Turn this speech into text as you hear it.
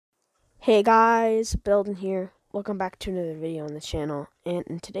Hey guys, Belden here. Welcome back to another video on the channel. And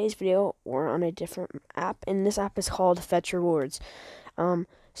in today's video, we're on a different app, and this app is called Fetch Rewards. So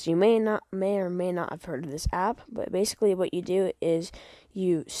you may or may not have heard of this app, but basically what you do is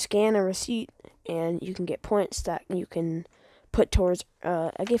you scan a receipt, and you can get points that you can put towards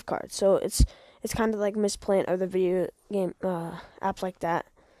a gift card. So it's kind of like misplaying other video game apps like that,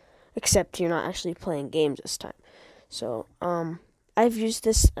 except you're not actually playing games this time. So I've used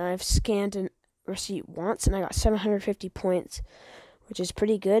this, and I've scanned a receipt once, and I got 750 points, which is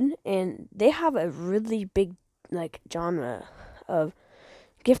pretty good. And they have a really big genre of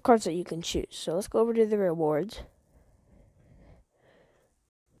gift cards that you can choose. So let's go over to the rewards.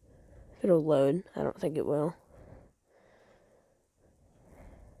 If it'll load, I don't think it will.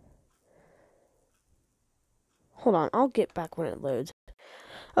 Hold on, I'll get back when it loads.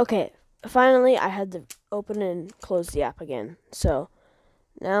 Okay, finally I had to open and close the app again. So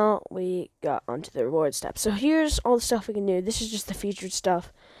now we got onto the rewards tab. So here's all the stuff we can do. This is just the featured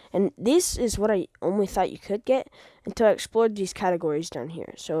stuff. And this is what I only thought you could get until I explored these categories down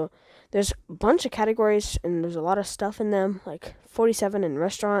here. So there's a bunch of categories, and there's a lot of stuff in them, like 47 in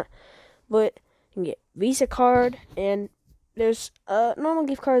restaurant. But you can get Visa card, and there's normal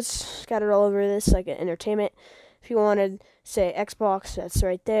gift cards scattered all over this, like entertainment. If you wanted, say, Xbox, that's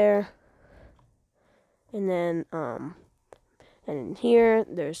right there. And then, and in here,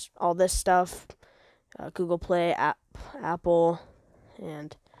 there's all this stuff, Google Play, Apple,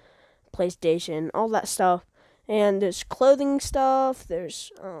 and PlayStation, all that stuff. And there's clothing stuff.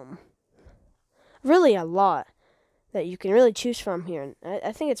 There's really a lot that you can really choose from here. And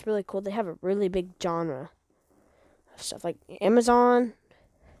I think it's really cool. They have a really big genre of stuff, like Amazon,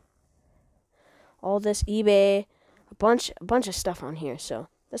 all this, eBay, a bunch of stuff on here. So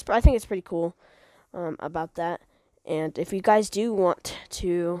I think it's pretty cool about that. And if you guys do want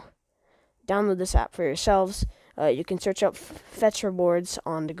to download this app for yourselves, you can search up Fetch Rewards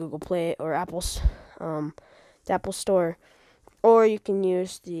on the Google Play or the Apple Store, or you can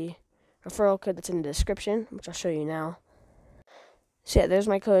use the referral code that's in the description, which I'll show you now. So yeah, there's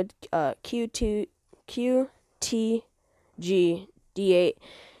my code, QTGD8,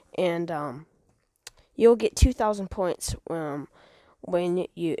 and you'll get 2,000 points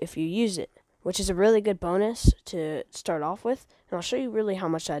if you use it, which is a really good bonus to start off with, and I'll show you really how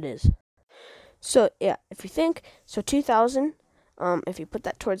much that is. So yeah, if you think, 2,000, if you put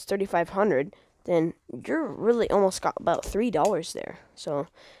that towards 3,500, then you're really almost got about $3 there. So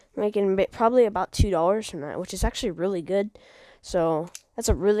making probably about $2 from that, which is actually really good. So that's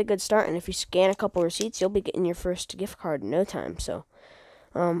a really good start, and if you scan a couple receipts, you'll be getting your first gift card in no time. So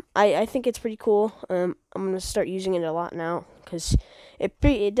I think it's pretty cool. I'm gonna start using it a lot now, because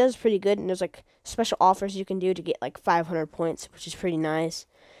it does pretty good, and there's like special offers you can do to get like 500 points, which is pretty nice,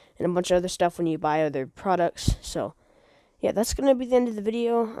 and a bunch of other stuff when you buy other products. So yeah, that's gonna be the end of the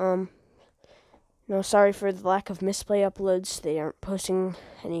video. Sorry for the lack of misplay uploads. They aren't posting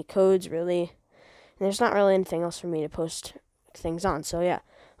any codes really, and there's not really anything else for me to post things on. So yeah,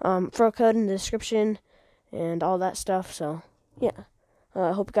 referral code in the description and all that stuff. So yeah.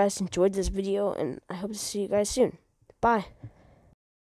 I hope you guys enjoyed this video, and I hope to see you guys soon. Bye.